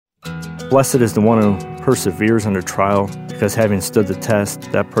Blessed is the one who perseveres under trial, because having stood the test,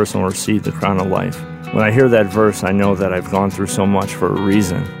 that person will receive the crown of life. When I hear that verse, I know that I've gone through so much for a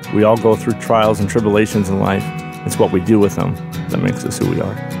reason. We all go through trials and tribulations in life. It's what we do with them that makes us who we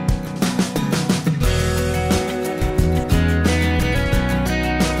are.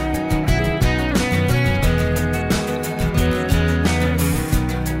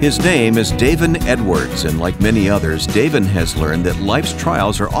 His name is Davin Edwards, and like many others, Davin has learned that life's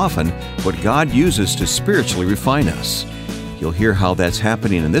trials are often what God uses to spiritually refine us. You'll hear how that's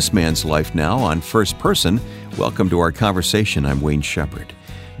happening in this man's life now on First Person. Welcome to our conversation. I'm Wayne Shepherd.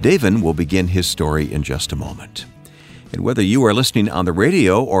 Davin will begin his story in just a moment. And whether you are listening on the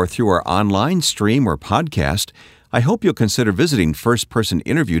radio or through our online stream or podcast, I hope you'll consider visiting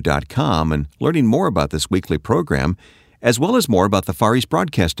firstpersoninterview.com and learning more about this weekly program, as well as more about the Far East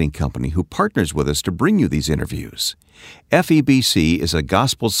Broadcasting Company, who partners with us to bring you these interviews. FEBC is a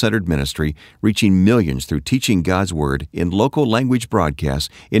gospel-centered ministry reaching millions through teaching God's Word in local language broadcasts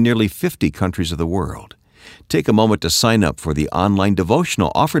in nearly 50 countries of the world. Take a moment to sign up for the online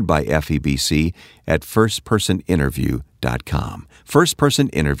devotional offered by FEBC at firstpersoninterview.com.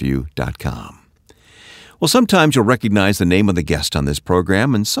 firstpersoninterview.com. Well, sometimes you'll recognize the name of the guest on this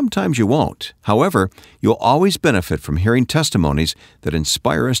program, and sometimes you won't. However, you'll always benefit from hearing testimonies that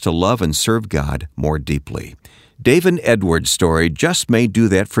inspire us to love and serve God more deeply. Davin Edwards' story just may do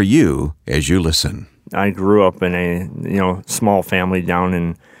that for you as you listen. I grew up in a small family down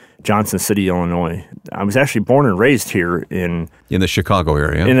in Johnson City, Illinois. I was actually born and raised here in the Chicago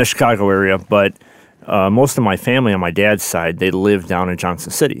area. In the Chicago area, but most of my family on my dad's side, they lived down in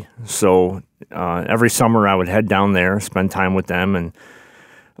Johnson City. So every summer I would head down there, spend time with them,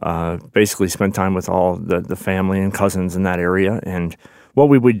 and basically spend time with all the family and cousins in that area. And what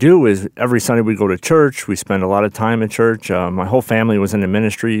we would do is every Sunday we'd go to church. We spend a lot of time at church. My whole family was in the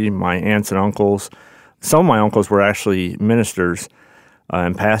ministry, my aunts and uncles. Some of my uncles were actually ministers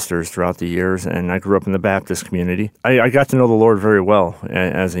and pastors throughout the years, and I grew up in the Baptist community. I got to know the Lord very well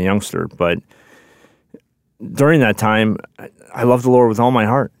as a youngster, but during that time, I loved the Lord with all my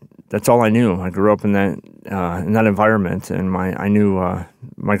heart. That's all I knew. I grew up in that environment, and I knew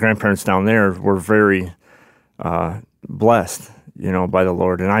my grandparents down there were very blessed, by the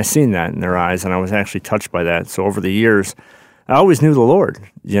Lord, and I seen that in their eyes, and I was actually touched by that. So over the years, I always knew the Lord,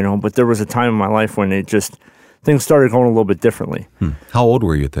 but there was a time in my life when things started going a little bit differently. How old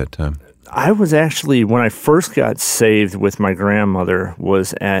were you at that time? I was actually, when I first got saved with my grandmother,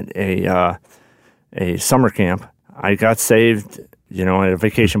 was at a summer camp. I got saved, at a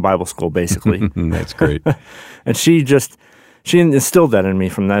vacation Bible school, basically. That's great. And she instilled that in me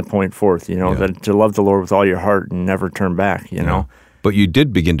from that point forth, that to love the Lord with all your heart and never turn back, Yeah. But you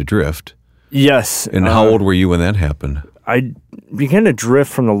did begin to drift. Yes. And how old were you when that happened? I began to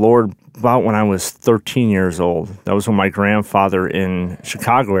drift from the Lord about when I was 13 years old. That was when my grandfather in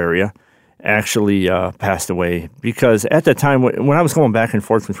Chicago area actually passed away, because at that time, when I was going back and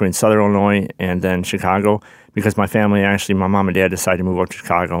forth between Southern Illinois and then Chicago, because my mom and dad decided to move up to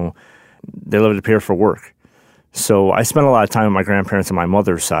Chicago. They lived up here for work. So I spent a lot of time with my grandparents on my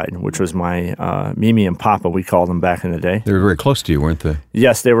mother's side, which was my Mimi and Papa, we called them back in the day. They were very close to you, weren't they?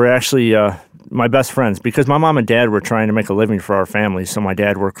 Yes, they were actually my best friends, because my mom and dad were trying to make a living for our family. So my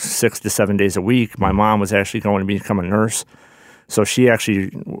dad worked 6 to 7 days a week. My mom was actually going to become a nurse. So she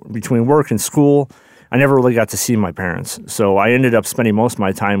actually, between work and school, I never really got to see my parents. So I ended up spending most of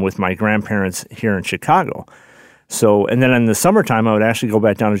my time with my grandparents here in Chicago. So, and then in the summertime, I would actually go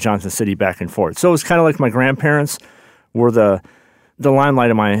back down to Johnson City back and forth. So it was kind of like my grandparents were the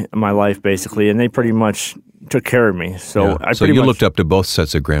limelight of my life, basically, and they pretty much took care of me. So So you looked up to both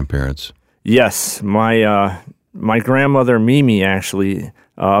sets of grandparents. Yes. My grandmother, Mimi, actually,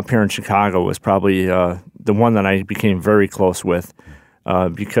 up here in Chicago, was probably the one that I became very close with,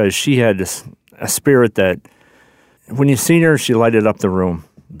 because she had a spirit that, when you seen her, she lighted up the room.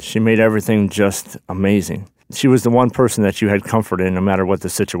 She made everything just amazing. She was the one person that you had comfort in, no matter what the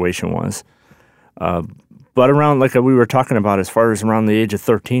situation was. But around, like we were talking about, as far as around the age of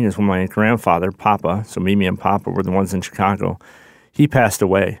 13 is when my grandfather, Papa, so Mimi and Papa were the ones in Chicago, he passed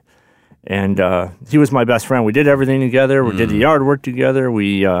away. And he was my best friend. We did everything together. We did the yard work together.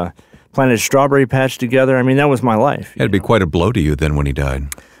 We planted a strawberry patch together. I mean, that was my life. It had to be quite a blow to you then when he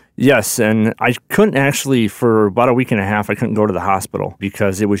died. Yes, and I couldn't actually, for about a week and a half, I couldn't go to the hospital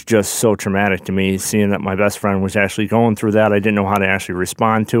because it was just so traumatic to me, seeing that my best friend was actually going through that. I didn't know how to actually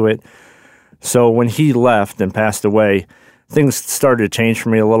respond to it. So when he left and passed away, things started to change for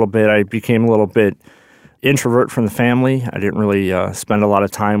me a little bit. I became a little bit introvert from the family. I didn't really spend a lot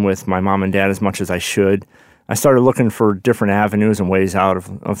of time with my mom and dad as much as I should. I started looking for different avenues and ways out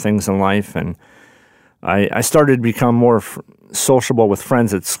of things in life, and I started to become more sociable with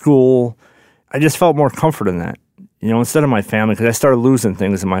friends at school. I just felt more comfort in that, instead of my family, because I started losing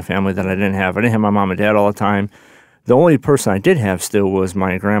things in my family that I didn't have. I didn't have my mom and dad all the time. The only person I did have still was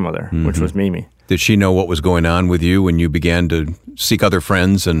my grandmother, which was Mimi. Did she know what was going on with you when you began to seek other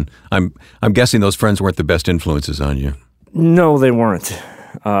friends? And I'm guessing those friends weren't the best influences on you. No, they weren't.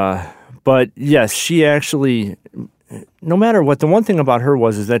 But yes, she actually, no matter what, the one thing about her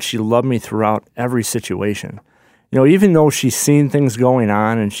is that she loved me throughout every situation. Even though she's seen things going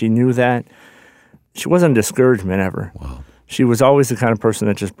on and she knew that, she wasn't a discouragement ever. Wow. She was always the kind of person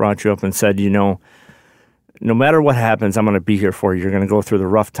that just brought you up and said, no matter what happens, I'm going to be here for you. You're going to go through the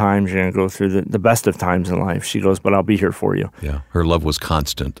rough times. You're going to go through the best of times in life. She goes, but I'll be here for you. Yeah, her love was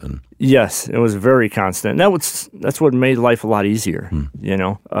constant. Yes, it was very constant. And that's what made life a lot easier,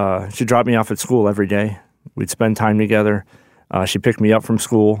 She dropped me off at school every day. We'd spend time together. She picked me up from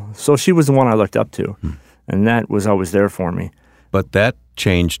school. So she was the one I looked up to, and that was always there for me. But that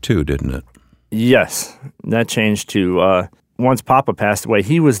changed too, didn't it? Yes, that changed too. Once Papa passed away,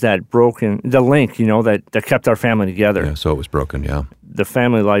 he was the link, that kept our family together. Yeah, so it was broken, yeah. The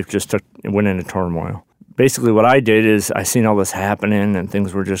family life just went into turmoil. Basically what I did is I seen all this happening and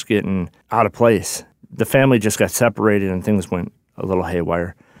things were just getting out of place. The family just got separated and things went a little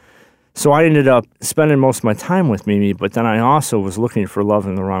haywire. So I ended up spending most of my time with Mimi, but then I also was looking for love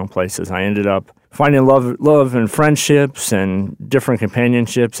in the wrong places. I ended up finding love and friendships and different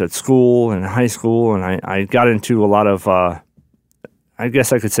companionships at school and high school, and I got into a lot of I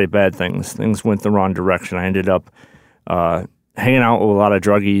guess I could say bad things. Things went the wrong direction. I ended up hanging out with a lot of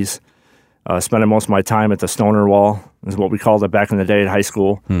druggies, spending most of my time at the stoner wall, is what we called it back in the day at high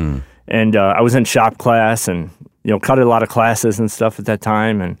school. And I was in shop class and, cut a lot of classes and stuff at that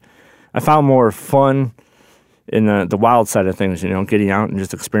time. And I found more fun in the wild side of things, getting out and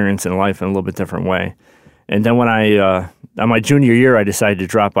just experiencing life in a little bit different way. And then when on my junior year, I decided to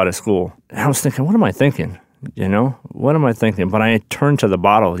drop out of school. And I was thinking, what am I thinking? What am I thinking? But I turned to the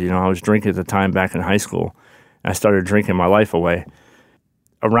bottle. I was drinking at the time back in high school. I started drinking my life away.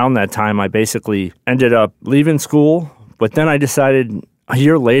 Around that time, I basically ended up leaving school, but then I decided a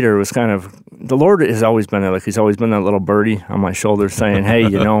year later, it was kind of, the Lord has always been there. Like he's always been that little birdie on my shoulder saying, hey,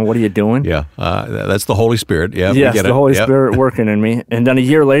 what are you doing? Yeah, that's the Holy Spirit. Yeah, yes, the Holy Spirit working in me. And then a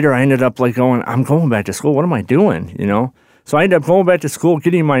year later, I ended up I'm going back to school. What am I doing, So I ended up going back to school,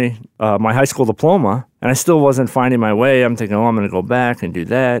 getting my high school diploma, and I still wasn't finding my way. I'm thinking, I'm going to go back and do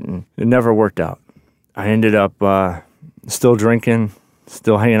that, and it never worked out. I ended up still drinking,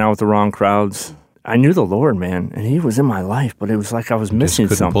 still hanging out with the wrong crowds. I knew the Lord, man, and He was in my life, but it was like I was missing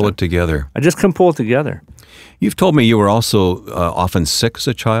something. Couldn't pull it together. I just couldn't pull it together. You've told me you were also often sick as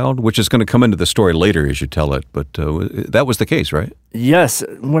a child, which is going to come into the story later as you tell it, but that was the case, right? Yes.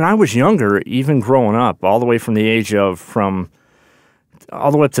 When I was younger, even growing up, all the way from the age of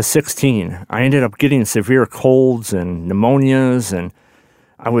all the way up to 16, I ended up getting severe colds and pneumonias, and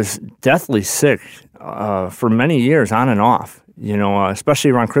I was deathly sick for many years, on and off. Especially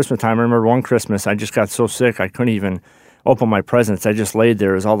around Christmas time. I remember one Christmas, I just got so sick I couldn't even open my presents. I just laid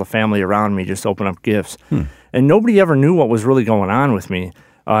there as all the family around me just open up gifts. And nobody ever knew what was really going on with me.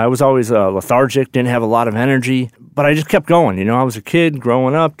 I was always lethargic, didn't have a lot of energy, but I just kept going. I was a kid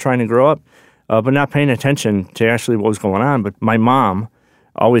growing up, trying to grow up, but not paying attention to actually what was going on. But my mom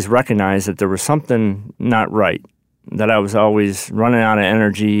always recognized that there was something not right, that I was always running out of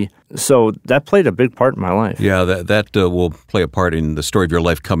energy. So that played a big part in my life. Yeah, that will play a part in the story of your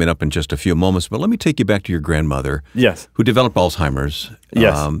life coming up in just a few moments. But let me take you back to your grandmother. Yes. Who developed Alzheimer's.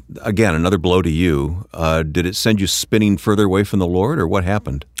 Yes. Again, another blow to you. Did it send you spinning further away from the Lord, or what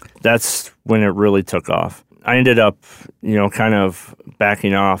happened? That's when it really took off. I ended up, kind of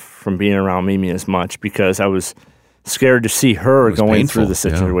backing off from being around Mimi as much because I was scared to see her going through the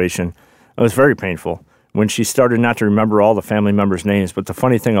situation. Yeah. It was very painful. When she started not to remember all the family members' names, but the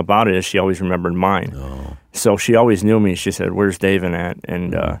funny thing about it is she always remembered mine. Oh. So she always knew me. She said, "Where's David at?"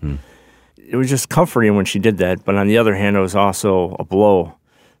 And it was just comforting when she did that. But on the other hand, it was also a blow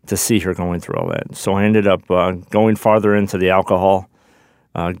to see her going through all that. So I ended up going farther into the alcohol,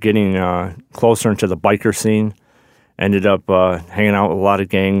 getting closer into the biker scene. Ended up hanging out with a lot of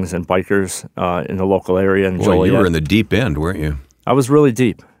gangs and bikers in the local area in Joliet. You were in the deep end, weren't you? I was really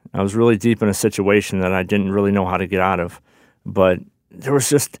deep. I was really deep in a situation that I didn't really know how to get out of. But there was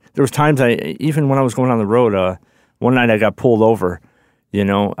times even when I was going on the road, one night I got pulled over.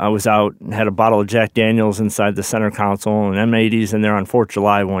 I was out and had a bottle of Jack Daniels inside the center console and M80s in there on 4th of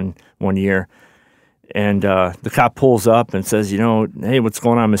July one year. And the cop pulls up and says, hey, what's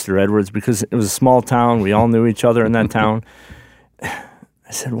going on, Mr. Edwards? Because it was a small town. We all knew each other in that town.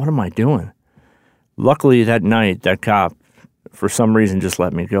 I said, what am I doing? Luckily, that night, that cop, for some reason, just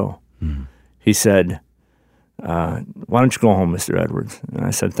let me go. Mm-hmm. He said, why don't you go home, Mr. Edwards? And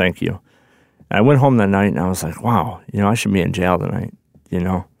I said, thank you. And I went home that night, and I was like, wow, I should be in jail tonight,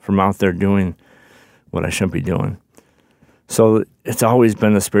 from out there doing what I shouldn't be doing. So it's always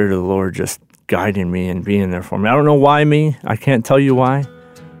been the Spirit of the Lord just guiding me and being there for me. I don't know why me. I can't tell you why,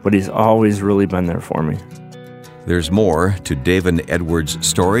 but He's always really been there for me. There's more to David Edwards'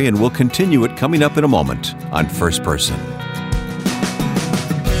 story, and we'll continue it coming up in a moment on First Person.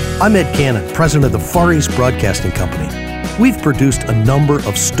 I'm Ed Cannon, president of the Far East Broadcasting Company. We've produced a number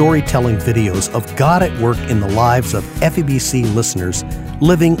of storytelling videos of God at work in the lives of FEBC listeners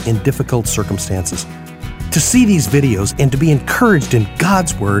living in difficult circumstances. To see these videos and to be encouraged in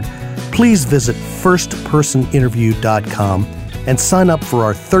God's Word, please visit firstpersoninterview.com and sign up for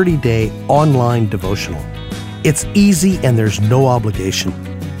our 30-day online devotional. It's easy and there's no obligation.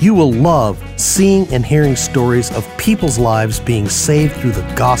 You will love seeing and hearing stories of people's lives being saved through the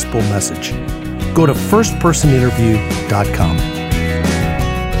gospel message. Go to firstpersoninterview.com.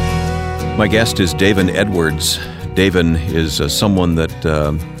 My guest is David Edwards. David is someone that,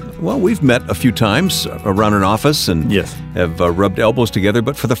 we've met a few times around an office and yes, have rubbed elbows together.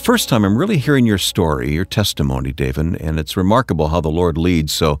 But for the first time, I'm really hearing your story, your testimony, David, and it's remarkable how the Lord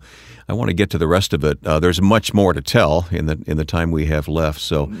leads. So I want to get to the rest of it. There's much more to tell in the time we have left.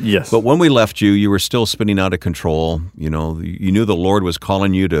 So yes, but when we left you, you were still spinning out of control. You knew the Lord was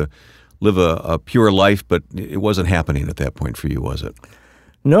calling you to live a pure life, but it wasn't happening at that point for you, was it?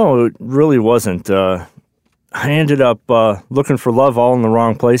 No, it really wasn't. I ended up looking for love all in the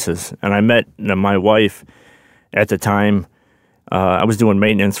wrong places, and I met my wife at the time. I was doing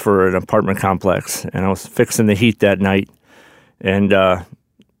maintenance for an apartment complex, and I was fixing the heat that night, and I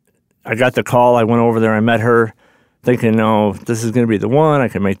got the call. I went over there. I met her, thinking, this is going to be the one. I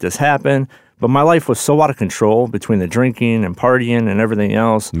can make this happen. But my life was so out of control between the drinking and partying and everything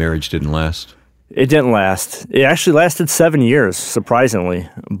else. Marriage didn't last? It didn't last. It actually lasted 7 years, surprisingly.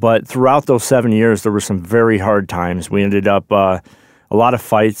 But throughout those 7 years, there were some very hard times. We ended up a lot of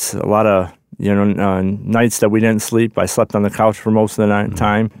fights, a lot of nights that we didn't sleep. I slept on the couch for most of the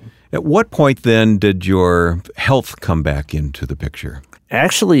time. At what point then did your health come back into the picture?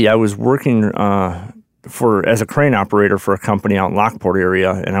 Actually, I was working as a crane operator for a company out in Lockport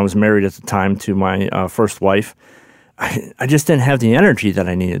area, and I was married at the time to my first wife. I just didn't have the energy that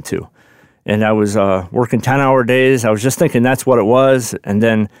I needed to. And I was working 10-hour days. I was just thinking that's what it was. And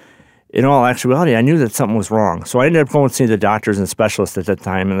then, in all actuality, I knew that something was wrong. So I ended up going to see the doctors and specialists at that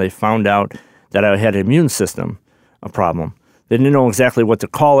time, and they found out that I had an immune system, a problem. They didn't know exactly what to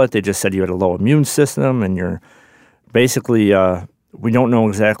call it. They just said you had a low immune system, and you're basically, we don't know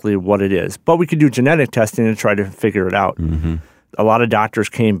exactly what it is. But we could do genetic testing to try to figure it out. Mm-hmm. A lot of doctors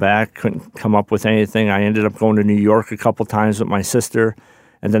came back, couldn't come up with anything. I ended up going to New York a couple times with my sister.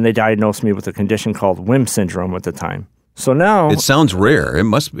 And then they diagnosed me with a condition called WHIM syndrome at the time. So now... It sounds rare. It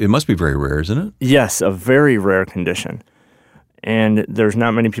must be very rare, isn't it? Yes, a very rare condition. And there's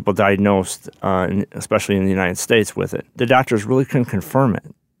not many people diagnosed, especially in the United States, with it. The doctors really couldn't confirm it.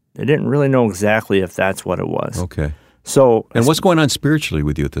 They didn't really know exactly if that's what it was. Okay. So... And what's going on spiritually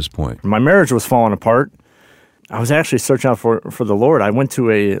with you at this point? My marriage was falling apart. I was actually searching out for the Lord. I went to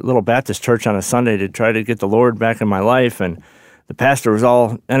a little Baptist church on a Sunday to try to get the Lord back in my life, and the pastor was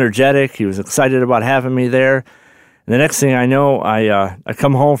all energetic. He was excited about having me there. And the next thing I know, I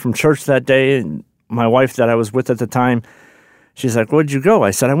come home from church that day, and my wife that I was with at the time, she's like, "Where'd you go?"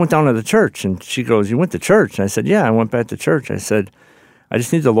 I said, "I went down to the church." And she goes, "You went to church?" And I said, "Yeah, I went back to church." I said, "I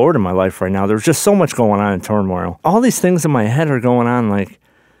just need the Lord in my life right now." There's just so much going on in turmoil. All these things in my head are going on, like,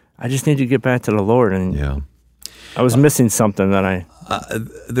 I just need to get back to the Lord. And yeah. I was missing something that I...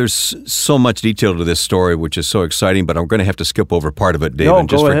 There's so much detail to this story, which is so exciting, but I'm going to have to skip over part of it, David, No,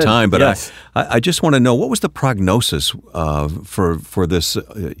 just go for ahead. time. But yes. I just want to know, what was the prognosis for this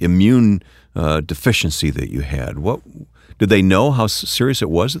immune deficiency that you had? What did they know how serious it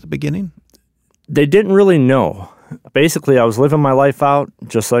was at the beginning? They didn't really know. Basically, I was living my life out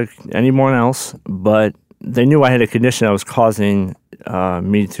just like anyone else, but they knew I had a condition that was causing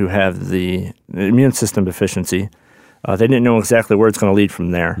me to have the immune system deficiency. They didn't know exactly where it's going to lead from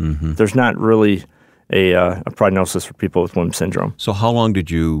there. Mm-hmm. There's not really a prognosis for people with WHIM syndrome. So how long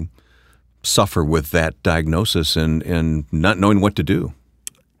did you suffer with that diagnosis and not knowing what to do?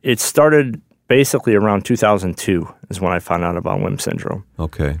 It started basically around 2002 is when I found out about WHIM syndrome.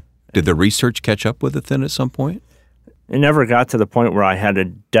 Okay. Did the research catch up with it then at some point? It never got to the point where I had a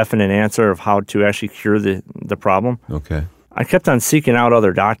definite answer of how to actually cure the problem. Okay. I kept on seeking out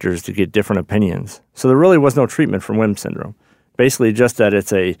other doctors to get different opinions. So there really was no treatment for WHIM syndrome. Basically just that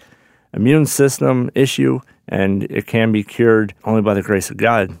it's a immune system issue and it can be cured only by the grace of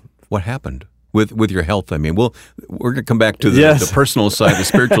God. What happened with your health? I mean, we're going to come back to the personal side, the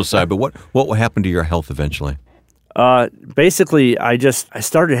spiritual side, but what happened to your health eventually? Basically, I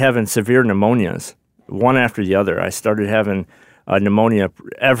started having severe pneumonias, one after the other. I started having pneumonia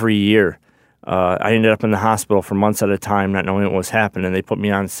every year. I ended up in the hospital for months at a time, not knowing what was happening. They put me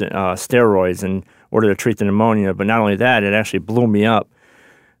on steroids in order to treat the pneumonia. But not only that, it actually blew me up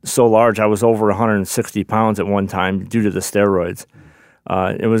so large. I was over 160 pounds at one time due to the steroids.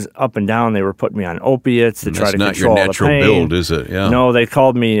 It was up and down. They were putting me on opiates to try to control the pain. That's not your natural build, is it? Yeah. No, they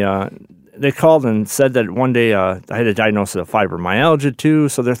called me. They called and said that one day I had a diagnosis of fibromyalgia too.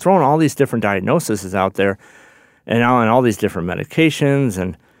 So they're throwing all these different diagnoses out there, and on all these different medications,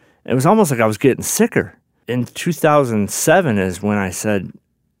 and it was almost like I was getting sicker. In 2007 is when I said,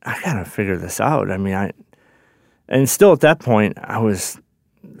 I gotta figure this out. I mean, and still at that point I was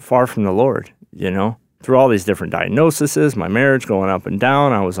far from the Lord, through all these different diagnoses, my marriage going up and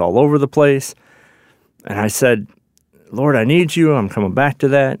down, I was all over the place. And I said, Lord, I need you. I'm coming back to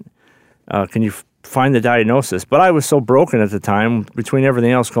that. Can you find the diagnosis? But I was so broken at the time, between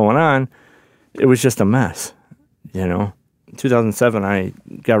everything else going on, it was just a mess, In 2007, I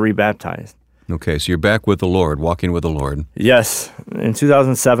got rebaptized. Okay, so you're back with the Lord, walking with the Lord. Yes. In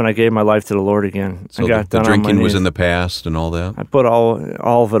 2007, I gave my life to the Lord again. So the drinking was in the past and all that? I put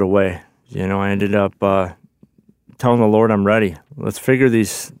all of it away. I ended up telling the Lord I'm ready. Let's figure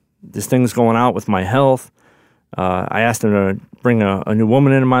these things going out with my health. I asked him to bring a new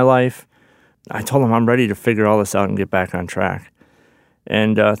woman into my life. I told him I'm ready to figure all this out and get back on track.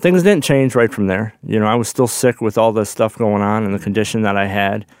 And things didn't change right from there. I was still sick with all this stuff going on and the condition that I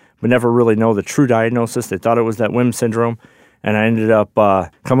had, but never really know the true diagnosis. They thought it was that WHIM syndrome. And I ended up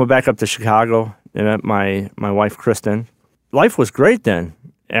coming back up to Chicago and met my wife, Kristen. Life was great then,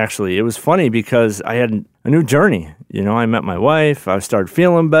 actually. It was funny because I had a new journey. I met my wife. I started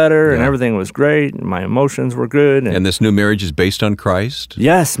feeling better, and everything was great, and my emotions were good. And this new marriage is based on Christ?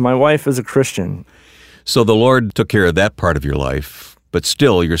 Yes, my wife is a Christian. So the Lord took care of that part of your life, but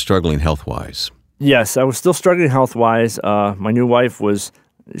still you're struggling health-wise. Yes, I was still struggling health-wise. My new wife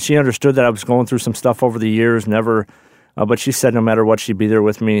she understood that I was going through some stuff over the years, but she said no matter what, she'd be there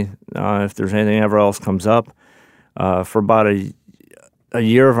with me if there's anything ever else comes up. For about a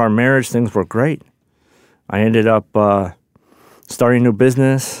year of our marriage, things were great. I ended up starting a new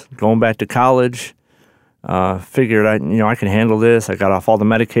business, going back to college, figured I can handle this. I got off all the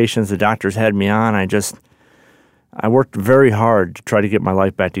medications the doctors had me on. I worked very hard to try to get my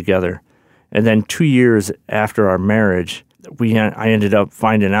life back together. And then 2 years after our marriage, I ended up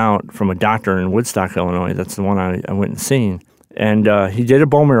finding out from a doctor in Woodstock, Illinois. That's the one I went and seen. And he did a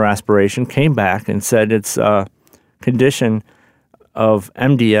bone marrow aspiration, came back and said it's a condition of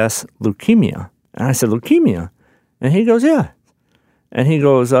MDS leukemia. And I said, leukemia? And he goes, yeah. And he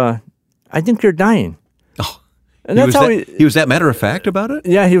goes, I think you're dying. Oh, and that's how he was that matter of fact about it?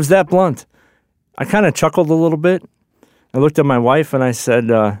 Yeah, he was that blunt. I kind of chuckled a little bit. I looked at my wife and I said,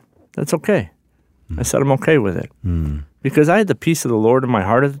 that's okay. I said, I'm okay with it. Because I had the peace of the Lord in my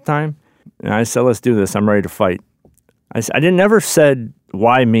heart at the time. And I said, let's do this. I'm ready to fight. I never said,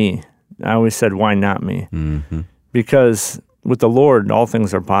 why me? I always said, why not me? Mm-hmm. Because with the Lord, all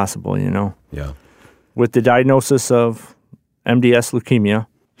things are possible, Yeah. With the diagnosis of MDS leukemia,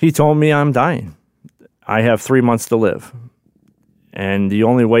 he told me I'm dying. I have 3 months to live. And the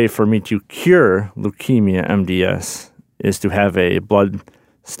only way for me to cure leukemia MDS is to have a blood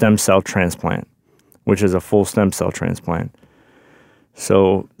stem cell transplant, which is a full stem cell transplant.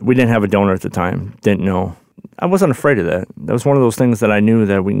 So we didn't have a donor at the time, didn't know. I wasn't afraid of that. That was one of those things that I knew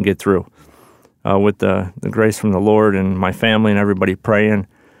that we can get through. With the grace from the Lord and my family and everybody praying,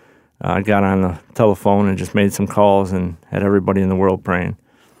 I got on the telephone and just made some calls and had everybody in the world praying.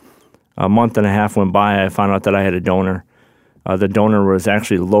 A month and a half went by, I found out that I had a donor. The donor was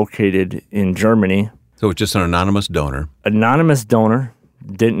actually located in Germany. So it's just an anonymous donor? Anonymous donor.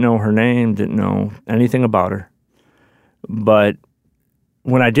 Didn't know her name, didn't know anything about her. But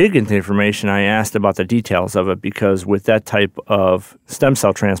when I did get the information, I asked about the details of it because with that type of stem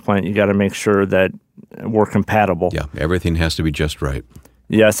cell transplant, you got to make sure that we're compatible. Yeah, everything has to be just right.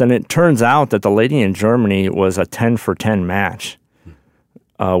 Yes, and it turns out that the lady in Germany was a 10-for-10 match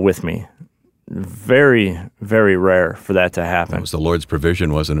with me. Very, very rare for that to happen. That was the Lord's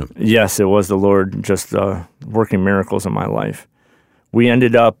provision, wasn't it? Yes, it was the Lord just working miracles in my life. We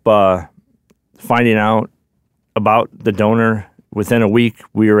ended up finding out about the donor. Within a week,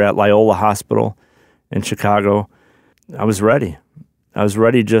 we were at Loyola Hospital in Chicago. I was ready. I was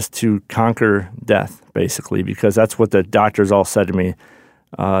ready just to conquer death, basically, because that's what the doctors all said to me.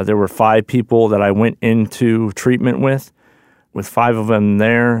 There were 5 people that I went into treatment with 5 of them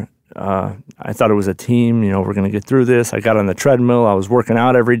there. I thought it was a team, we're going to get through this. I got on the treadmill. I was working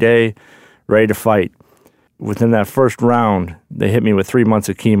out every day, ready to fight. Within that first round, they hit me with 3 months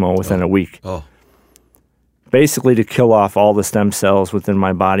of chemo within a week. Oh. Basically to kill off all the stem cells within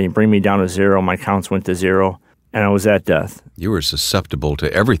my body and bring me down to 0. My counts went to 0, and I was at death. You were susceptible to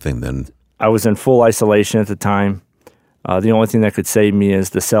everything then. I was in full isolation at the time. The only thing that could save me is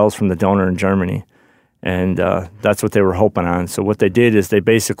the cells from the donor in Germany, and that's what they were hoping on. So what they did is they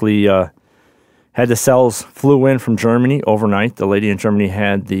basically had the cells flew in from Germany overnight. The lady in Germany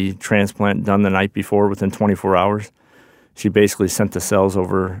had the transplant done the night before within 24 hours. She basically sent the cells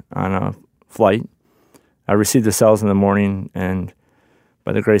over on a flight. I received the cells in the morning, and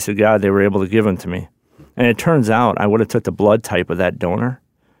by the grace of God, they were able to give them to me. And it turns out I would have took the blood type of that donor,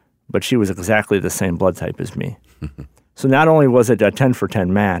 but she was exactly the same blood type as me. So not only was it a 10 for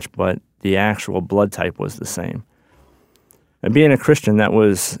 10 match, but the actual blood type was the same. And being a Christian, that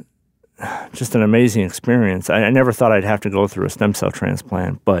was just an amazing experience. I never thought I'd have to go through a stem cell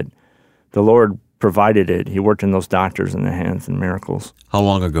transplant, but the Lord provided it. He worked in those doctors and their hands in miracles. How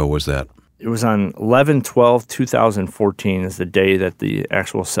long ago was that? It was on 11/12/2014 is the day that the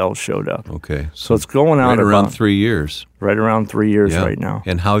actual cells showed up. Okay. So it's going out right around about 3 years. Right around 3 years right now.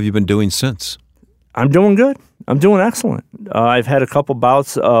 And how have you been doing since? I'm doing good. I'm doing excellent. I've had a couple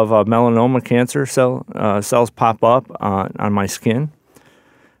bouts of melanoma cancer cells pop up on my skin,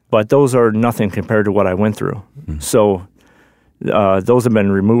 but those are nothing compared to what I went through. Mm-hmm. So those have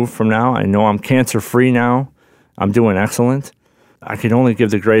been removed from now. I know I'm cancer-free now. I'm doing excellent. I can only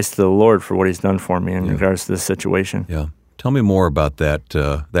give the grace to the Lord for what He's done for me in regards to this situation. Yeah. Tell me more about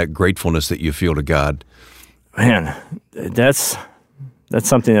that gratefulness that you feel to God. Man, that's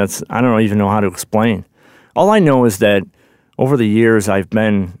something that's, I don't even know how to explain. All I know is that over the years I've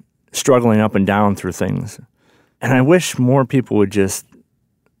been struggling up and down through things. And I wish more people would just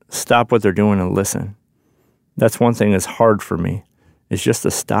stop what they're doing and listen. That's one thing that's hard for me, is just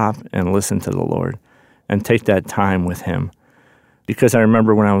to stop and listen to the Lord and take that time with Him. Because I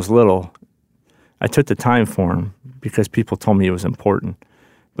remember when I was little, I took the time for Him because people told me it was important.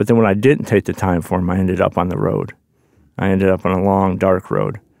 But then when I didn't take the time for Him, I ended up on the road. I ended up on a long, dark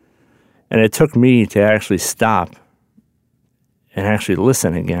road. And it took me to actually stop and actually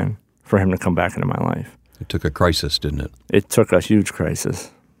listen again for Him to come back into my life. It took a crisis, didn't it? It took a huge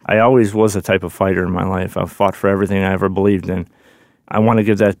crisis. I always was a type of fighter in my life. I've fought for everything I ever believed in. I want to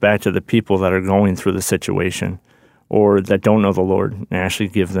give that back to the people that are going through the situation or that don't know the Lord, and actually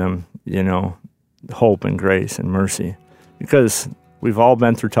give them, hope and grace and mercy. Because we've all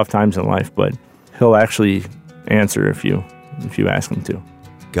been through tough times in life, but He'll actually answer if you ask Him to.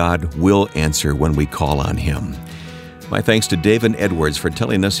 God will answer when we call on Him. My thanks to David Edwards for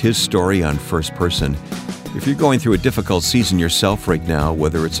telling us his story on First Person. If you're going through a difficult season yourself right now,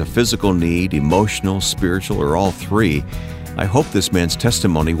 whether it's a physical need, emotional, spiritual, or all three, I hope this man's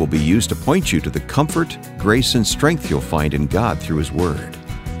testimony will be used to point you to the comfort, grace, and strength you'll find in God through His Word.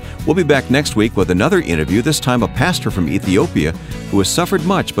 We'll be back next week with another interview, this time a pastor from Ethiopia who has suffered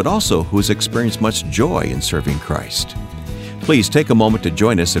much, but also who has experienced much joy in serving Christ. Please take a moment to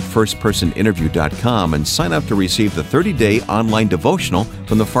join us at firstpersoninterview.com and sign up to receive the 30-day online devotional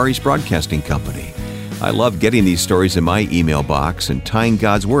from the Far East Broadcasting Company. I love getting these stories in my email box and tying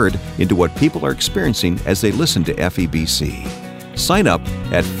God's Word into what people are experiencing as they listen to FEBC. Sign up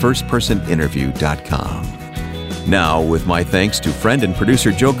at firstpersoninterview.com. Now, with my thanks to friend and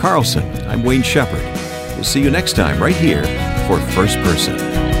producer Joe Carlson, I'm Wayne Shepherd. We'll see you next time right here for First Person.